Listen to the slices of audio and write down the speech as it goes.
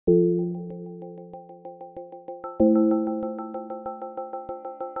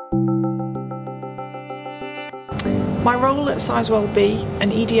My role at Sizewell B, an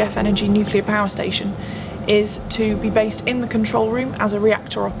EDF Energy nuclear power station, is to be based in the control room as a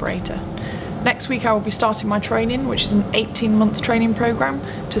reactor operator. Next week I will be starting my training, which is an 18-month training programme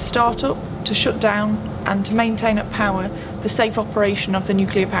to start up, to shut down and to maintain at power the safe operation of the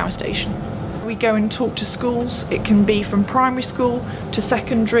nuclear power station. We go and talk to schools. It can be from primary school to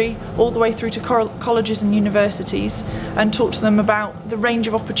secondary, all the way through to colleges and universities, and talk to them about the range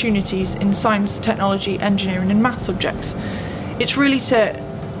of opportunities in science, technology, engineering and math subjects. It's really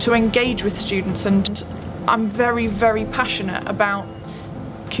to engage with students, and I'm very, very passionate about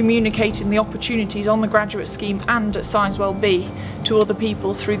communicating the opportunities on the graduate scheme and at Sizewell B to other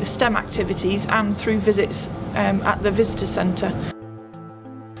people through the STEM activities and through visits at the visitor centre.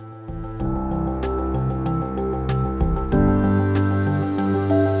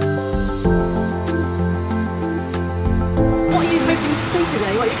 What are you hoping to see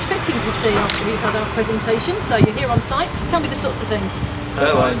today? What are you expecting to see after we've had our presentation? So you're here on site. Tell me the sorts of things.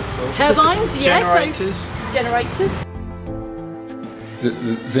 Turbines. Turbines, yes. Generators. So, generators.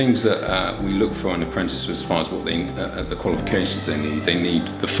 The things that we look for in apprentices as far as what the qualifications they need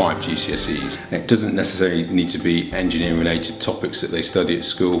the 5 GCSEs. It doesn't necessarily need to be engineering related topics that they study at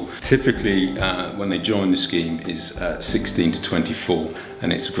school. Typically when they join the scheme is 16 to 24,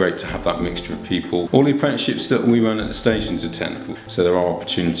 and it's great to have that mixture of people. All the apprenticeships that we run at the stations are technical, so there are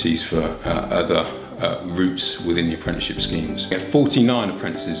opportunities for other routes within the apprenticeship schemes. We have 49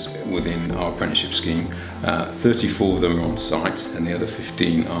 apprentices within our apprenticeship scheme, 34 of them are on site and the other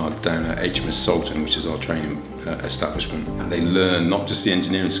 15 are down at HMS Salton, which is our training establishment. And they learn not just the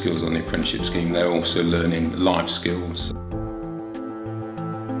engineering skills on the apprenticeship scheme, they're also learning life skills.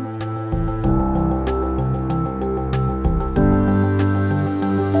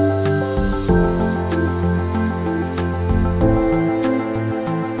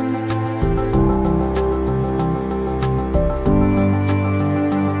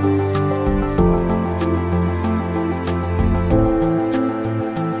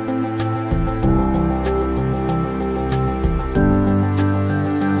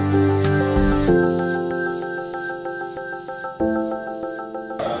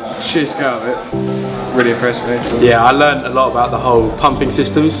 Sheer scale of it really impressed me. Yeah, I learned a lot about the whole pumping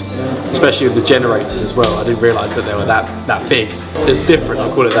systems, especially with the generators as well. I didn't realise that they were that big. It's different,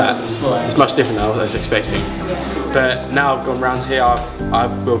 I'll call it that. It's much different than I was expecting. But now I've gone round here, I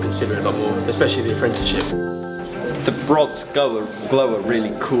will consider it a lot more, especially the apprenticeship. The rods glow a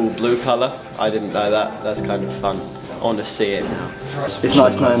really cool blue colour. I didn't know that. That's kind of fun. I want to see it now. It's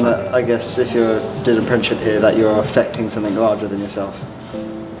nice knowing that, I guess, if you did an apprenticeship here, that you're affecting something larger than yourself.